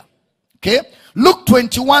prayer. Okay. Luke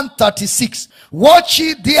 21:36. Watch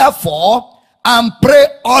ye therefore and pray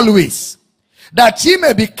always, that ye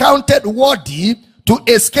may be counted worthy to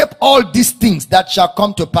escape all these things that shall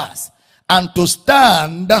come to pass, and to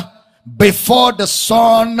stand before the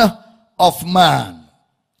Son of Man.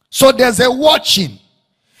 So there's a watching.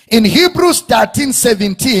 In Hebrews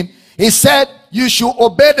 13:17, he said, you should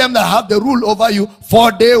obey them that have the rule over you,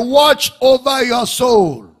 for they watch over your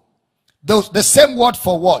soul. The same word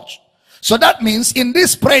for watch. So that means in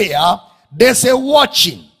this prayer, there's a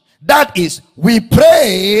watching. That is, we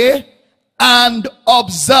pray and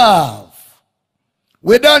observe.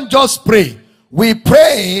 We don't just pray. We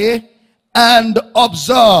pray and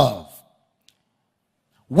observe.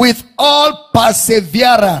 With all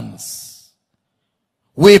perseverance.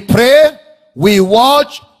 We pray, we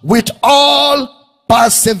watch with all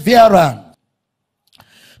perseverance.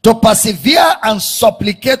 To persevere and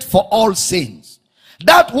supplicate for all saints.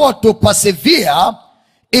 That word to persevere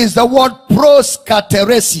is the word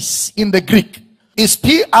proskateresis in the Greek. It's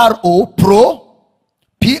P-R-O,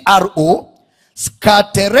 P-R-O.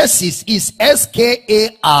 Skateresis is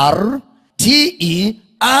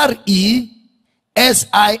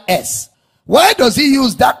S-K-A-R-T-E-R-E-S-I-S. Why does he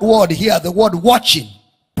use that word here, the word watching?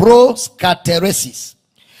 Proskateresis.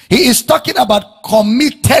 He is talking about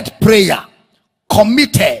committed prayer.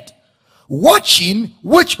 Committed. Watching,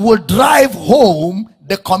 which will drive home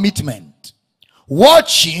the commitment.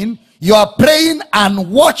 Watching, you are praying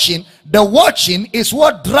and watching. The watching is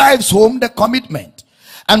what drives home the commitment.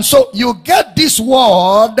 And so you get this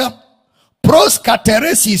word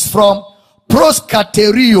proskateresis from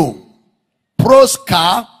proskaterio.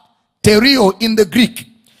 Proskaterio in the Greek.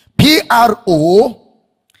 P-R-O-S-K-A-T-E-R-E-O.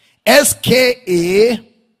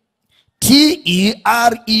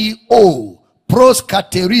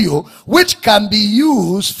 Proskaterio, which can be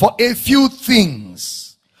used for a few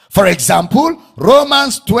things. For example,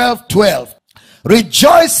 Romans 12:12.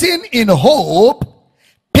 Rejoicing in hope,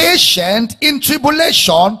 patient in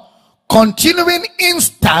tribulation, continuing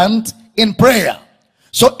instant in prayer.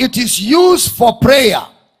 So it is used for prayer.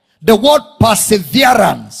 The word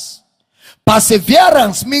perseverance.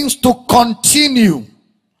 Perseverance means to continue.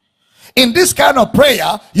 In this kind of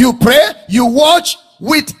prayer, you pray, you watch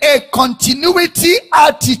with a continuity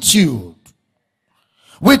attitude.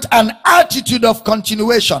 With an attitude of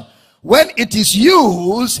continuation. When it is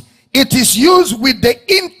used with the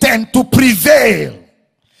intent to prevail.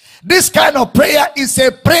 This kind of prayer is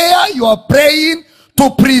a prayer you are praying to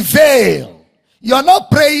prevail. You are not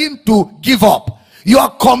praying to give up. You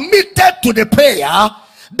are committed to the prayer,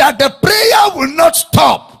 that the prayer will not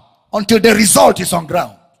stop until the result is on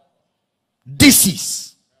ground.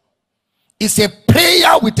 This is a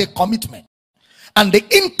prayer with a commitment, and the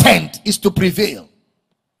intent is to prevail.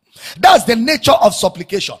 That's the nature of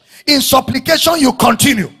supplication. In supplication, you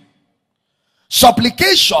continue.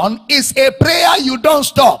 Supplication is a prayer you don't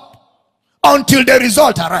stop until the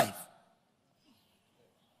result arrives.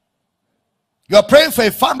 You are praying for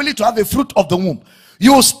a family to have a fruit of the womb.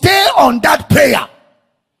 You stay on that prayer.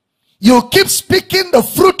 You keep speaking the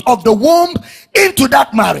fruit of the womb into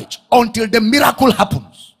that marriage until the miracle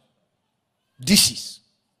happens.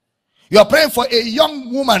 You are praying for a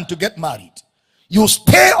young woman to get married. You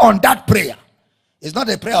stay on that prayer. It's not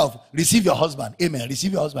a prayer of receive your husband, amen,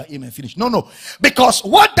 receive your husband, amen, finish. No. Because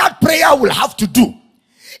what that prayer will have to do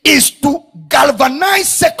is to galvanize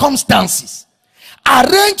circumstances,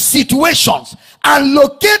 arrange situations, and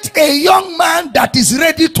locate a young man that is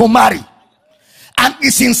ready to marry and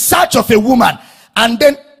is in search of a woman, and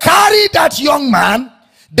then carry that young man.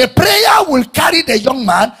 The prayer will carry the young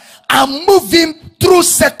man and move him through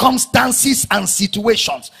circumstances and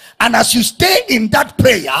situations. And as you stay in that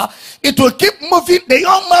prayer, it will keep moving. The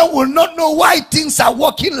young man will not know why things are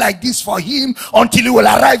working like this for him until he will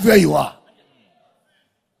arrive where you are.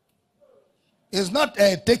 It's not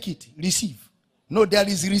take it, receive. No, there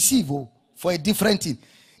is receive for a different thing.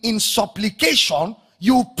 In supplication,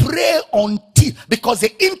 you pray until, because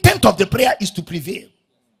the intent of the prayer is to prevail.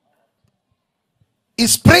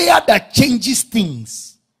 It's prayer that changes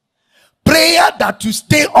things. Prayer that you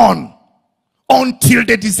stay on until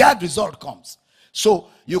the desired result comes. So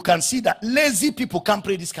you can see that lazy people can't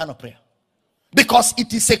pray this kind of prayer, because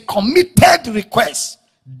it is a committed request.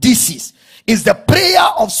 This is the prayer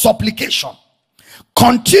of supplication,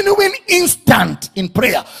 continuing instant in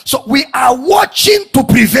prayer. So we are watching to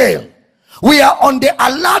prevail. We are on the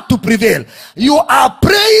alert to prevail. You are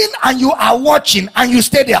praying and you are watching, and you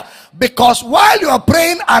stay there, because while you are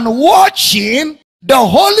praying and watching, the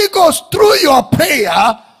Holy Ghost through your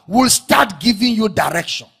prayer will start giving you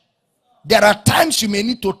direction. There are times you may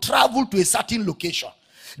need to travel to a certain location.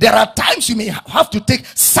 There are times you may have to take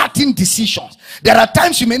certain decisions. There are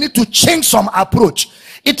times you may need to change some approach.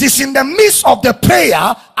 It is in the midst of the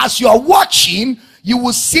prayer, as you are watching, you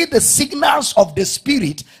will see the signals of the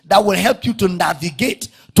Spirit that will help you to navigate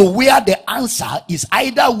to where the answer is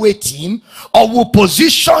either waiting, or will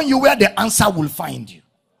position you where the answer will find you.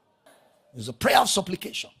 It's a prayer of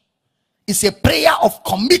supplication. It's a prayer of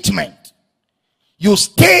commitment. You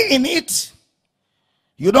stay in it.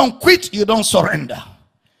 You don't quit. You don't surrender.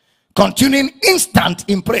 Continuing instant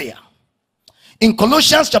in prayer. In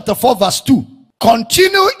Colossians chapter 4 verse 2.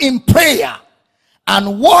 Continue in prayer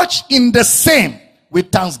and watch in the same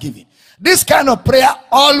with thanksgiving. This kind of prayer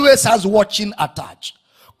always has watching attached.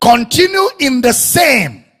 Continue in the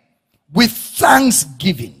same with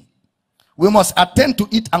thanksgiving. We must attend to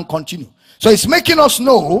it and continue. So it's making us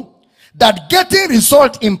know that getting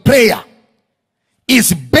result in prayer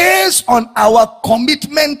is based on our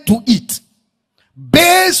commitment to it.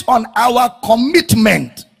 Based on our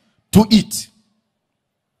commitment to it.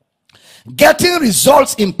 Getting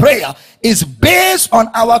results in prayer is based on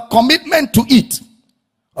our commitment to it.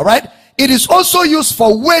 All right? It is also used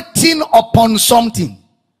for waiting upon something.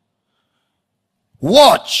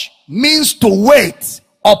 Watch means to wait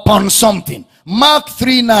upon something. Mark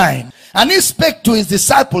 3:9. And he spake to his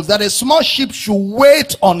disciples that a small sheep should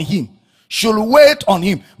wait on him. Should wait on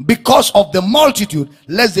him because of the multitude,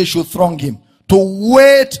 lest they should throng him. To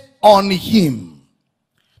wait on him.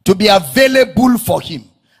 To be available for him.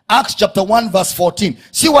 Acts chapter 1 verse 14.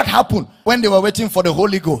 See what happened when they were waiting for the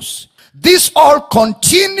Holy Ghost. This all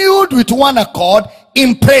continued with one accord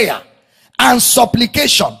in prayer and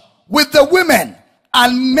supplication with the women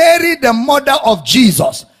and Mary the mother of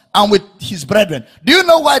Jesus and with his brethren. Do you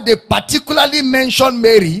know why they particularly mentioned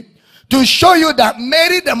Mary? To show you that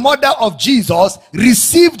Mary the mother of Jesus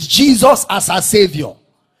received Jesus as her savior.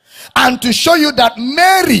 And to show you that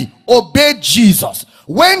Mary obeyed Jesus,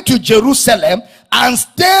 went to Jerusalem and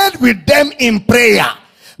stayed with them in prayer.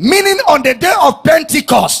 Meaning on the day of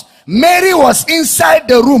Pentecost, Mary was inside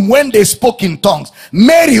the room when they spoke in tongues.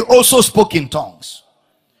 Mary also spoke in tongues.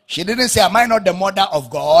 She didn't say, am I not the mother of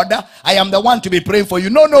God? I am the one to be praying for you.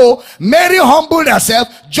 No. Mary humbled herself,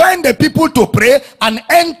 joined the people to pray, and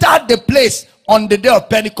entered the place on the day of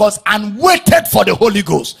Pentecost and waited for the Holy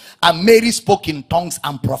Ghost. And Mary spoke in tongues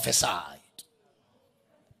and prophesied.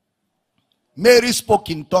 Mary spoke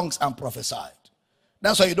in tongues and prophesied.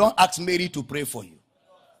 That's why you don't ask Mary to pray for you.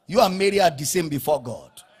 You and Mary are the same before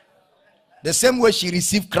God. The same way she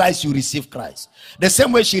received Christ, you receive Christ. The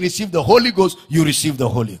same way she received the Holy Ghost, you receive the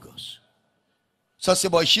Holy Ghost. So say,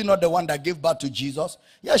 but is she not the one that gave birth to Jesus?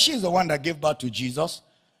 Yeah, she's the one that gave birth to Jesus.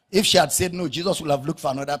 If she had said no, Jesus would have looked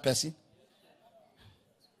for another person.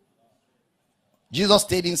 Jesus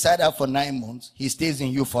stayed inside her for 9 months. He stays in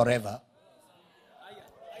you forever.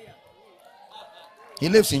 He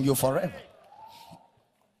lives in you forever.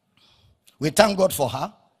 We thank God for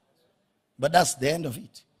her, but that's the end of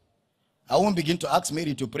it. I won't begin to ask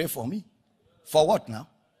Mary to pray for me. For what now?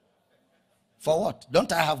 For what?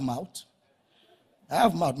 Don't I have mouth? I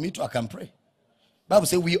have mouth. Me too, I can pray. Bible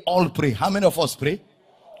says we all pray. How many of us pray?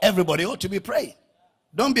 Everybody ought to be praying.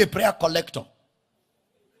 Don't be a prayer collector.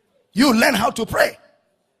 You learn how to pray.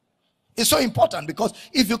 It's so important, because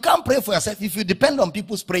if you can't pray for yourself, if you depend on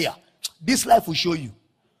people's prayer, this life will show you.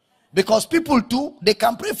 Because people too, they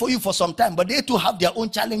can pray for you for some time, but they too have their own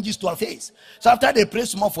challenges to face. So after they pray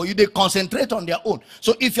more for you, they concentrate on their own.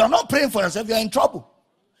 So if you're not praying for yourself, you're in trouble.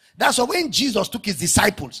 That's why when Jesus took his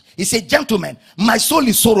disciples, he said, gentlemen, my soul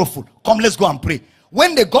is sorrowful. Come, let's go and pray.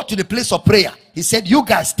 When they got to the place of prayer, he said, you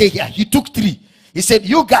guys stay here. He took 3. He said,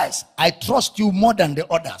 you guys, I trust you more than the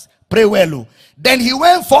others. Pray well. Oh. Then he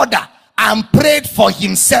went further and prayed for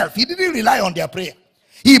himself. He didn't rely on their prayer.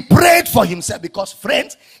 He prayed for himself, because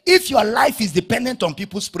friends, if your life is dependent on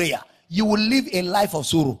people's prayer, you will live a life of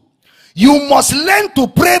sorrow. You must learn to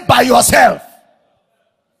pray by yourself.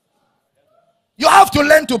 You have to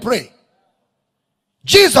learn to pray.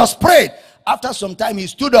 Jesus prayed. After some time, he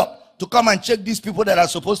stood up to come and check these people that are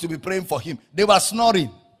supposed to be praying for him. They were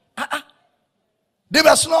snoring. They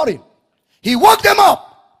were snoring. He woke them up.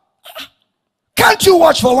 Can't you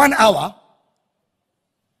watch for 1 hour?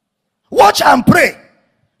 Watch and pray,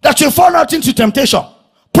 that you fall not into temptation.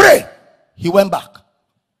 Pray. He went back.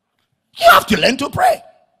 You have to learn to pray.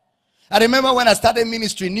 I remember when I started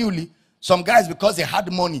ministry newly, some guys, because they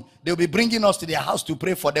had money, they'll be bringing us to their house to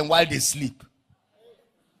pray for them while they sleep.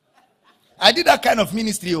 I did that kind of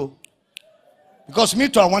ministry, because me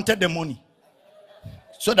too, I wanted the money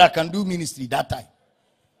so that I can do ministry that time.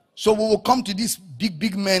 So we will come to this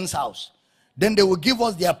big man's house. Then they will give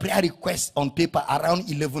us their prayer requests on paper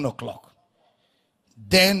around 11 o'clock.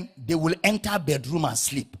 Then they will enter bedroom and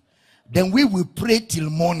sleep. Then we will pray till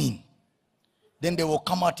morning. Then they will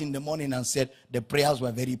come out in the morning and say, the prayers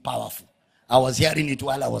were very powerful. I was hearing it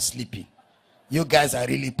while I was sleeping. You guys are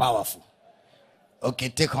really powerful. Okay,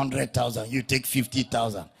 take 100,000. You take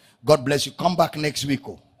 50,000. God bless you. Come back next week.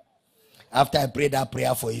 After I prayed that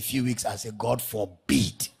prayer for a few weeks, I said, God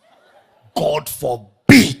forbid. God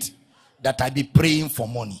forbid that I be praying for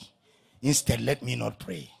money. Instead, let me not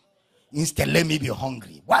pray. Instead, let me be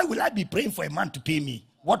hungry. Why will I be praying for a man to pay me?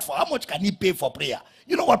 What for? How much can he pay for prayer?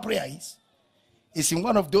 You know what prayer is? It's in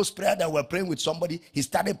one of those prayers that we're praying with somebody. He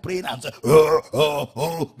started praying and said,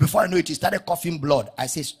 before I know it, he started coughing blood. I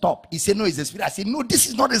said, stop. He said, no, it's the spirit. I said, no, this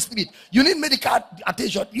is not the spirit. You need medical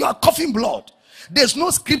attention. You are coughing blood. There's no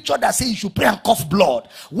scripture that says you should pray and cough blood.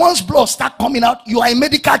 Once blood start coming out, you are in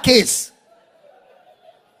medical case.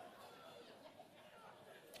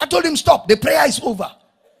 I told him, stop. The prayer is over.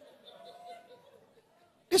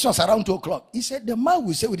 This was around 2 o'clock. He said, the man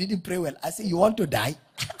will say we didn't pray well. I said, you want to die?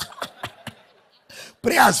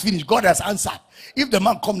 Prayer has finished. God has answered. If the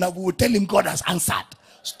man come now, we will tell him God has answered.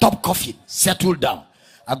 Stop coughing. Settle down.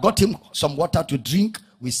 I got him some water to drink.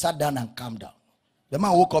 We sat down and calmed down. The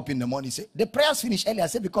man woke up in the morning. He said, the prayers finished early. I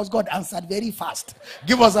said, because God answered very fast.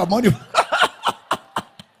 Give us our money.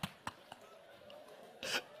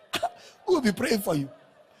 Who will be praying for you?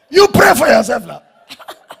 You pray for yourself now.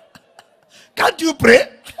 Can't you pray?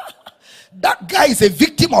 That guy is a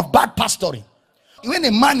victim of bad pastoring. When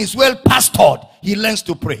a man is well pastored, he learns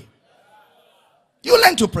to pray. You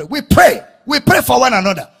learn to pray. We pray. We pray for one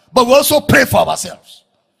another, but we also pray for ourselves.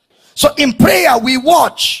 So in prayer, we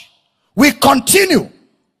watch. We continue.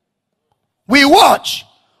 We watch.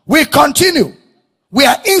 We continue. We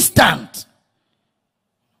are instant.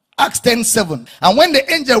 Acts 10:7. And when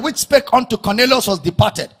the angel which spake unto Cornelius was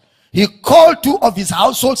departed, he called 2 of his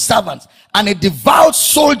household servants and a devout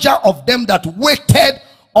soldier of them that waited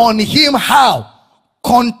on him. How?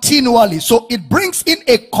 Continually. So it brings in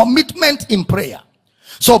a commitment in prayer.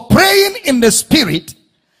 So praying in the spirit,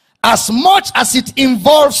 as much as it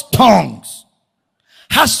involves tongues,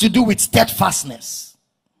 has to do with steadfastness.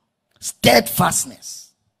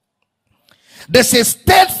 Steadfastness. There's a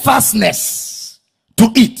steadfastness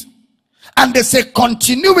to it, and there's a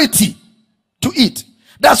continuity to it.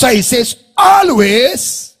 That's why he says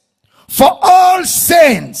always, for all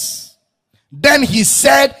saints. Then he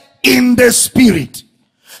said in the spirit.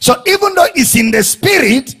 So even though it's in the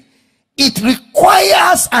spirit, it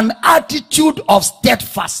requires an attitude of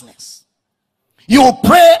steadfastness. You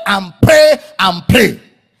pray and pray and pray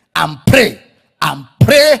and pray and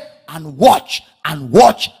pray and watch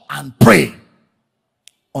and pray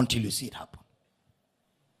until you see it happen.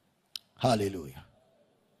 Hallelujah.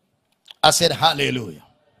 I said hallelujah.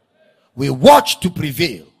 We watch to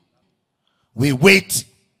prevail. We wait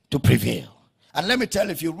to prevail. And let me tell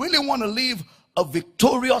you, if you really want to live a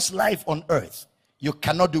victorious life on earth, you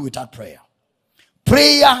cannot do without prayer.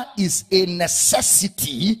 Prayer is a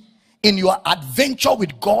necessity in your adventure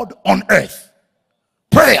with God on earth.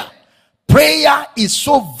 Prayer is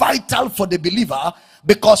so vital for the believer,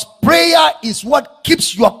 because prayer is what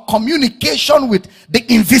keeps your communication with the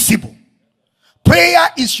invisible. Prayer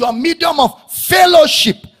is your medium of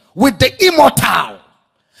fellowship with the immortal.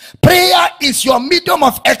 Prayer is your medium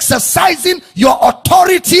of exercising your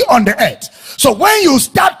authority on the earth. So when you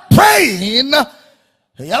start praying,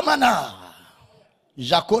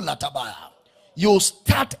 you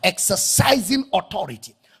start exercising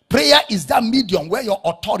authority. Prayer is that medium where your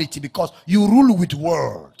authority, because you rule with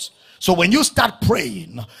words. So when you start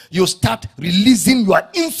praying, you start releasing your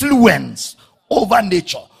influence over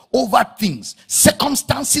nature, over things.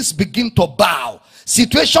 Circumstances begin to bow.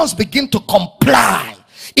 Situations begin to comply.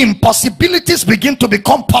 Impossibilities begin to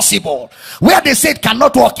become possible. Where they say it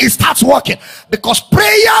cannot work, it starts working, because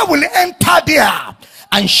prayer will enter there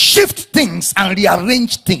and shift things and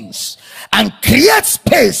rearrange things and create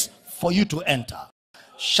space for you to enter.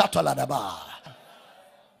 Shataladaba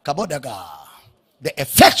Kabodaga. The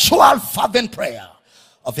effectual fervent prayer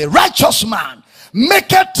of a righteous man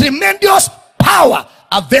maketh tremendous power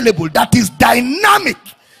available, that is dynamic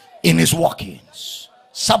in his workings.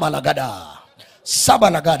 Sabalagada.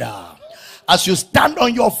 Sabalagada. As you stand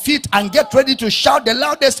on your feet and get ready to shout the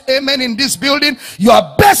loudest amen in this building, your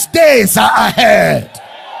best days are ahead.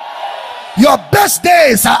 Your best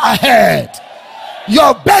days are ahead.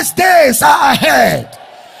 Your best days are ahead.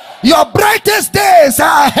 Your brightest days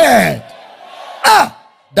are ahead.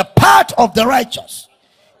 The path of the righteous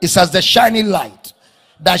is as the shining light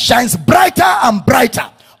that shines brighter and brighter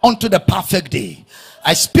unto the perfect day.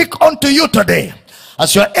 I speak unto you today,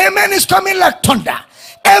 as your amen is coming like thunder,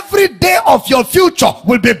 every day of your future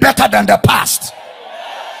will be better than the past.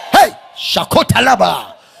 Hey,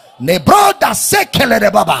 Shakotalaba, Nebroda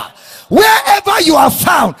Sekele Baba. Wherever you are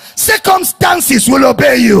found, circumstances will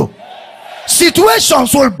obey you.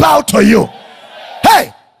 Situations will bow to you.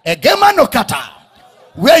 Hey, Egemanokata,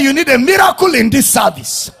 where you need a miracle in this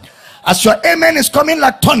service, as your amen is coming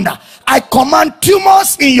like thunder, I command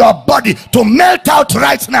tumors in your body to melt out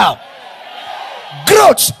right now.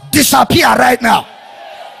 Growths disappear right now.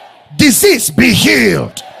 Disease be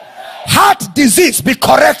healed. Heart disease be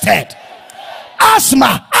corrected.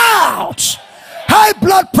 Asthma out. High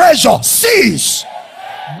blood pressure cease.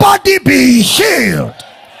 Body be healed.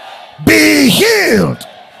 Be healed.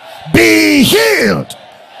 Be healed.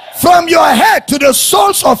 From your head to the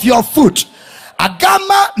soles of your foot.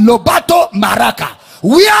 Agama Lobato Maraka.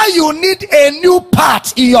 Where you need a new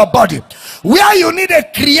part in your body, where you need a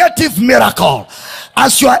creative miracle,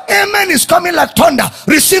 as your amen is coming like thunder,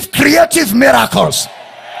 receive creative miracles.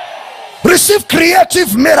 Receive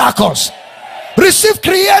creative miracles. Receive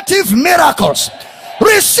creative miracles.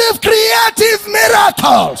 Receive creative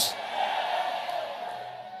miracles.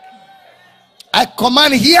 I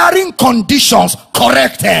command hearing conditions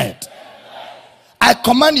corrected. I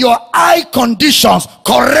command your eye conditions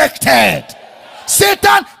corrected.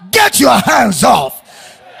 Satan, get your hands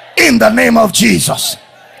off in the name of Jesus.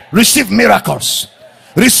 Receive miracles.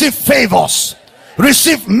 Receive favors.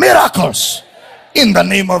 Receive miracles in the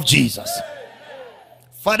name of Jesus.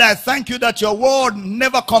 Father, I thank you that your word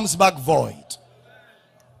never comes back void.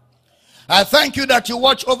 I thank you that you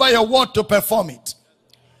watch over your word to perform it.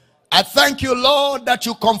 I thank you, Lord, that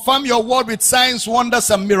you confirm your word with signs, wonders,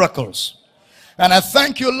 and miracles. And I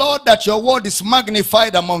thank you, Lord, that your word is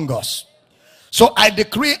magnified among us. So I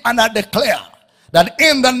decree and I declare that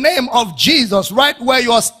in the name of Jesus, right where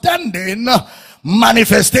you are standing,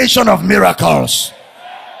 manifestation of miracles.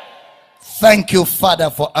 Thank you, Father,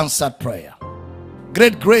 for answered prayer.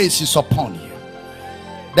 Great grace is upon you.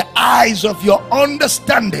 The eyes of your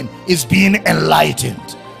understanding is being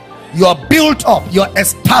enlightened. You are built up, you are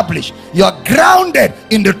established, you are grounded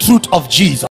in the truth of Jesus.